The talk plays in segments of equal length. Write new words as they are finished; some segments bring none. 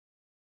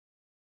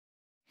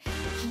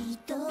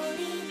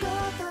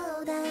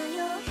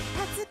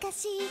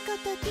しいこ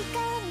と聞か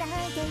な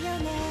いでよ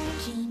ね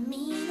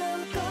君の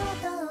こ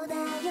とだ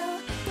よ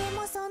で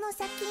もその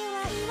先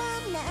は言わ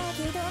ない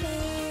けど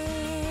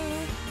ね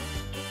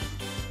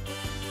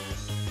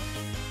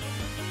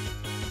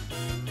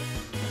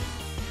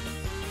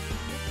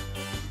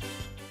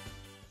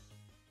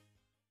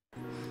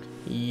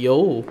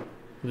Yo,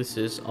 this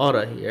is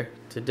Aura here.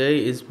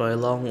 Today is my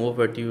long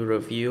overdue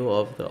review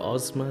of the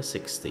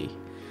Ozma60.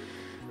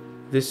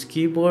 This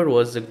keyboard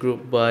was a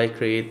group buy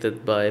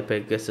created by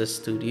Pegasus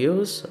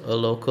Studios, a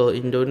local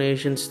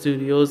Indonesian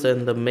studios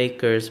and the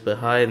makers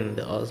behind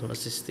the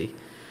Ozma60.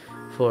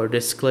 For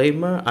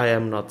disclaimer, I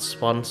am not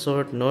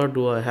sponsored nor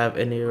do I have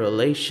any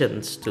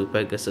relations to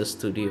Pegasus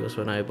Studios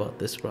when I bought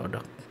this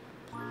product.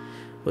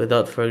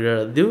 Without further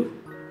ado,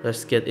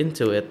 let's get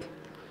into it.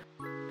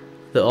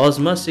 The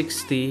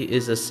Ozma60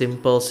 is a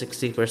simple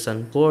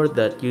 60% board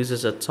that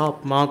uses a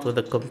top mount with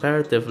a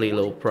comparatively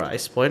low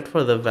price point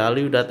for the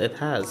value that it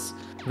has.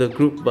 The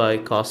group buy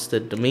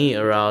costed me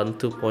around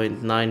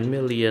 2.9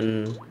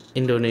 million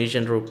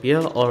Indonesian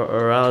rupiah or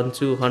around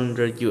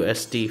 200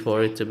 USD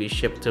for it to be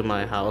shipped to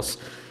my house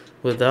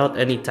without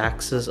any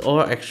taxes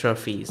or extra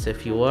fees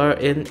if you are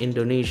in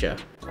Indonesia,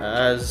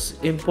 as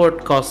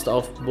import cost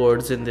of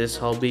boards in this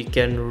hobby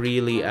can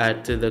really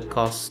add to the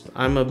cost.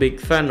 I'm a big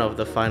fan of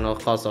the final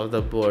cost of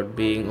the board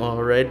being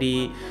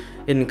already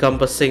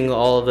encompassing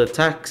all the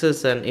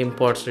taxes and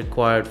imports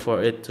required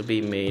for it to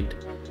be made.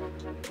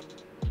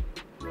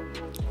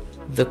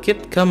 The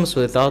kit comes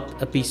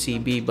without a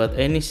PCB, but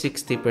any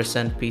 60%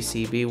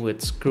 PCB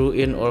with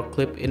screw-in or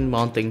clip-in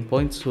mounting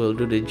points will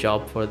do the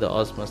job for the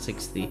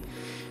Ozma60.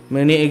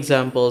 Many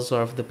examples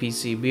of the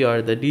PCB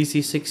are the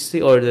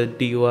DC60 or the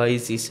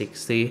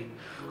DYZ60,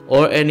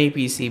 or any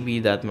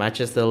PCB that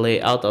matches the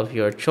layout of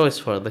your choice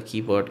for the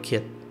keyboard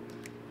kit.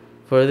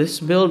 For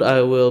this build,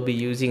 I will be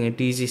using a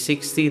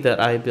DZ60 that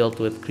I built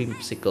with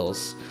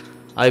creamsicles.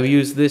 I've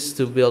used this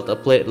to build a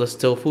plateless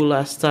tofu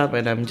last time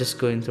and I'm just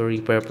going to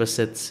repurpose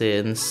it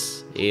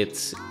since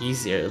it's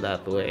easier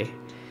that way.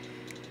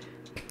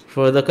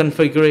 For the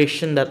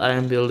configuration that I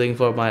am building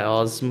for my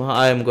Ozma,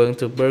 I am going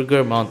to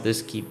burger mount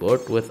this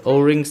keyboard with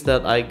O-rings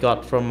that I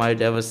got from my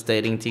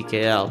devastating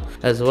TKL,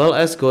 as well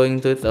as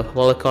going with a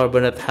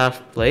polycarbonate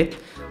half plate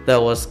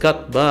that was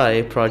cut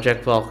by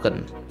Project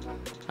Vulcan.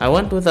 I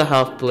went with a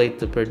half plate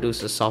to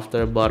produce a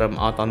softer bottom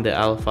out on the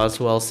alphas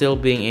while still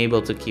being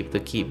able to keep the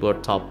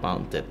keyboard top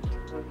mounted.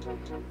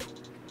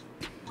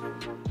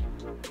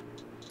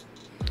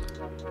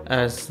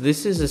 As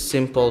this is a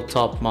simple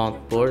top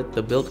mount board,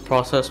 the build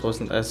process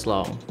wasn't as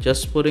long.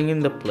 Just putting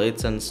in the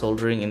plates and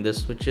soldering in the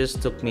switches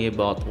took me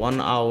about 1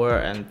 hour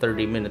and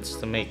 30 minutes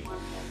to make.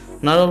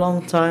 Not a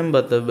long time,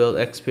 but the build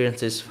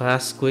experience is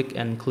fast, quick,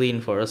 and clean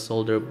for a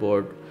solder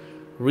board.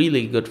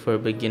 Really good for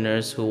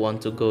beginners who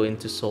want to go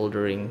into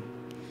soldering.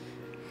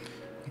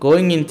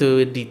 Going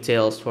into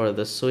details for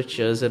the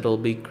switches, it'll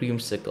be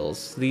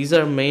creamsicles. These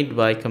are made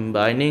by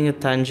combining a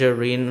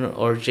tangerine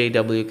or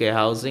JWK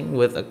housing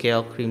with a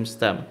kale cream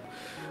stem.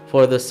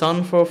 For the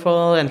sound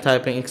profile and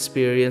typing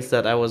experience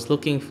that I was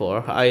looking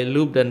for, I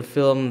lubed and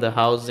filmed the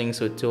housings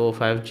with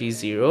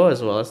 205G0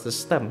 as well as the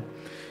stem.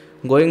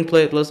 Going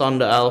plateless on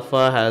the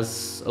alpha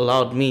has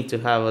allowed me to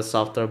have a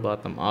softer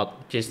bottom out,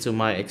 which is to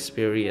my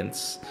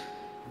experience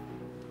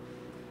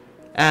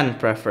and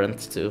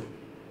preference too.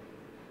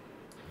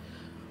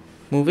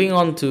 Moving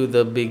on to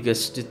the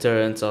biggest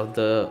deterrent of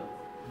the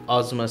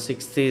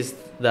Ozma60 is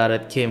that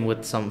it came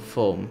with some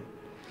foam.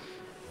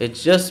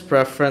 It's just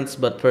preference,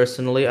 but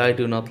personally I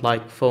do not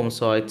like foam,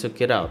 so I took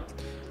it out.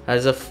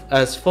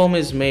 As foam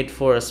is made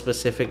for a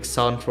specific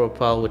sound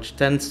profile which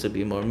tends to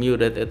be more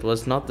muted, it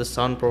was not the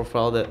sound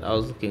profile that I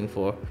was looking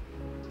for.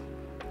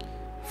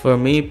 For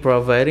me,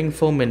 providing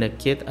foam in a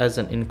kit as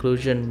an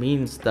inclusion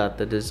means that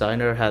the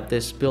designer had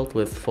this built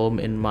with foam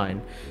in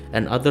mind,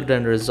 and other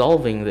than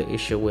resolving the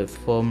issue with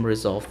foam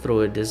resolved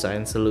through a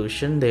design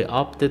solution, they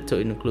opted to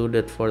include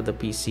it for the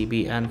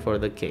PCB and for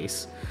the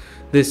case.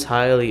 This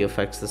highly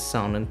affects the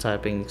sound and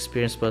typing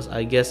experience, but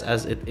I guess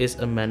as it is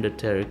a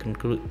mandatory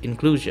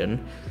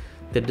inclusion,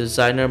 the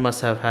designer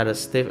must have had a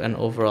stiff and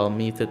overall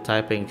muted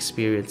typing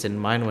experience in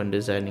mind when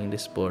designing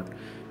this board.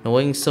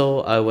 Knowing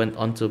so, I went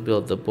on to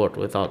build the board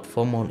without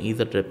foam on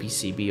either the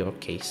PCB or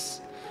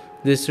case.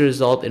 This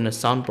resulted in a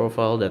sound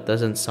profile that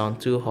doesn't sound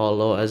too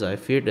hollow as I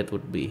feared it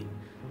would be.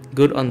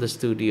 Good on the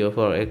studio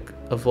for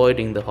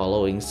avoiding the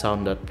hollowing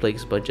sound that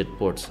plagues budget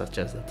boards such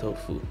as the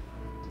Tofu.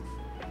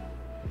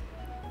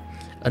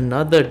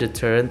 Another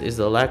deterrent is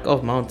the lack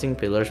of mounting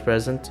pillars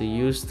present to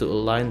use to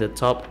align the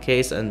top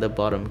case and the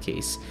bottom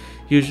case.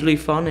 Usually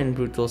found in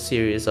brutal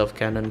series of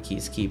Canon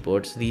Keys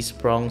keyboards, these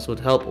prongs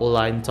would help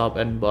align top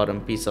and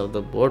bottom piece of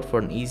the board for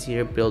an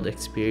easier build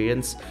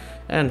experience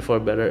and for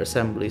better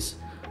assemblies.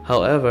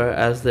 However,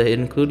 as the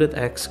included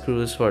X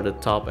screws for the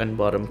top and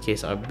bottom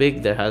case are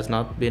big, there has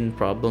not been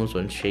problems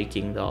when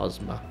shaking the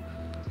Ozma.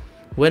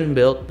 When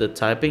built, the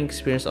typing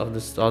experience of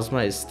this Ozma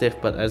is stiff,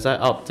 but as I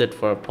opted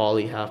for a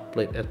poly half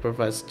plate, it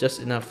provides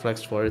just enough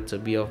flex for it to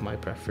be of my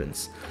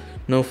preference.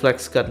 No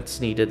flex cuts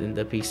needed in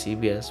the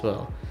PCB as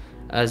well.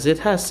 As it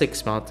has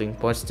 6 mounting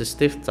points, the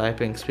stiff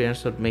typing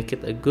experience would make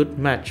it a good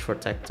match for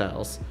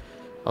tactiles.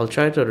 I'll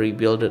try to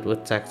rebuild it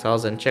with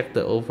tactiles and check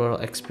the overall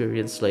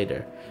experience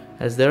later.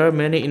 As there are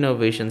many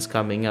innovations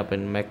coming up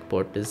in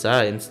mechboard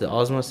designs, the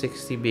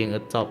Ozma60 being a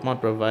top mount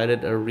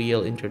provided a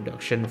real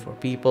introduction for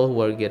people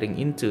who are getting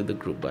into the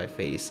group buy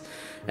phase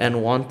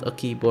and want a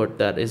keyboard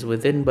that is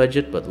within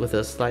budget but with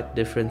a slight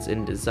difference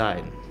in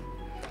design.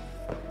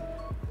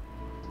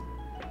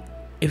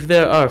 If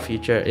there are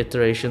future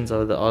iterations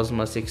of the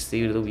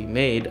Ozma60 to be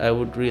made, I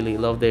would really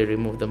love they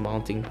remove the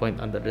mounting point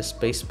under the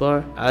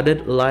spacebar,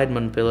 added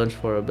alignment pillars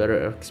for a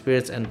better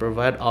experience, and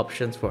provide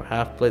options for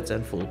half plates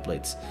and full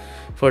plates.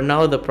 For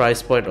now, the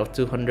price point of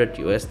 200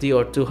 USD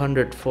or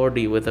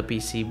 240 with a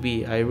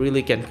PCB, I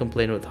really can't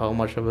complain with how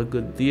much of a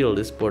good deal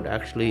this board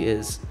actually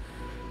is.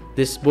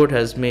 This board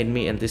has made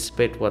me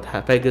anticipate what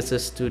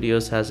Pegasus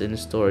Studios has in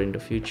store in the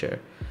future.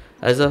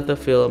 As of the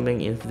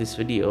filming of this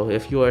video,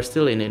 if you are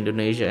still in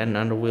Indonesia and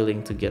are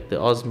willing to get the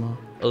Ozma,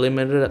 a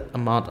limited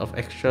amount of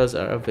extras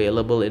are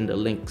available in the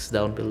links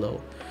down below.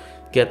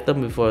 Get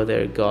them before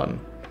they're gone.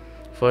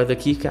 For the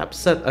keycap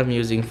set I'm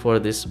using for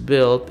this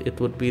build, it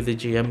would be the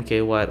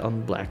GMK white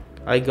on black.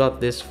 I got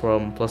this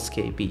from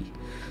PlusKB.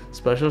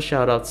 Special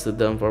shoutouts to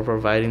them for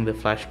providing the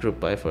flash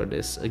group buy for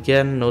this.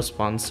 Again, no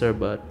sponsor,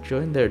 but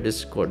join their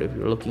Discord if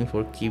you're looking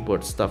for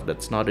keyboard stuff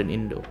that's not in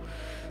Indo.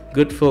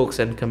 Good folks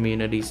and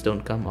communities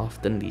don't come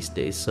often these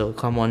days, so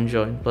come on,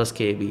 join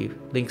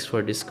PlusKB. Links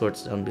for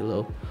Discords down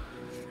below.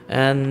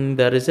 And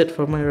that is it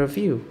for my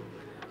review.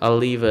 I'll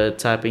leave a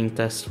typing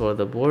test for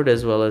the board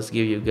as well as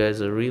give you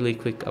guys a really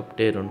quick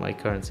update on my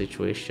current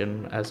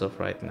situation as of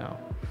right now.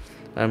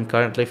 I'm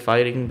currently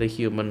fighting the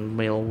human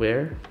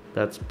malware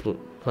that's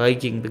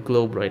plaguing the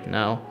globe right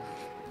now.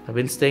 I've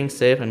been staying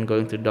safe and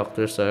going to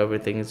doctors, so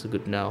everything is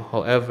good now.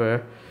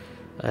 However,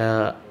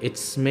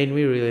 it's made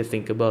me really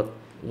think about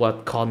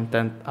what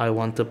content I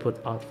want to put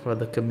out for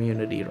the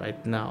community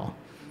right now.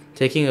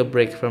 Taking a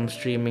break from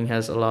streaming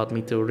has allowed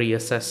me to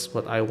reassess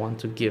what I want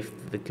to give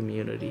to the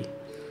community.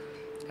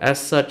 As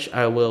such,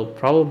 I will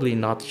probably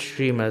not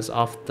stream as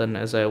often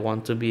as I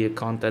want to be a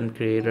content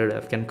creator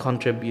that can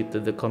contribute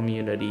to the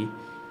community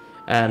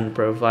and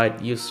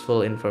provide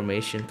useful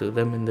information to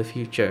them in the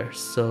future.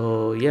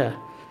 So yeah,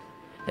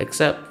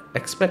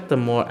 expect a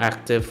more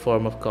active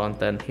form of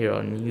content here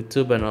on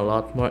YouTube and a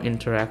lot more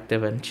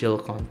interactive and chill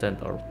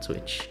content on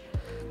Twitch.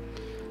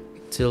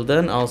 Till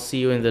then, I'll see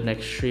you in the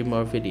next stream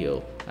or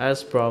video.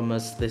 As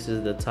promised, this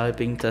is the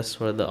typing test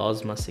for the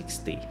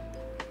Ozma60.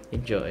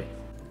 Enjoy.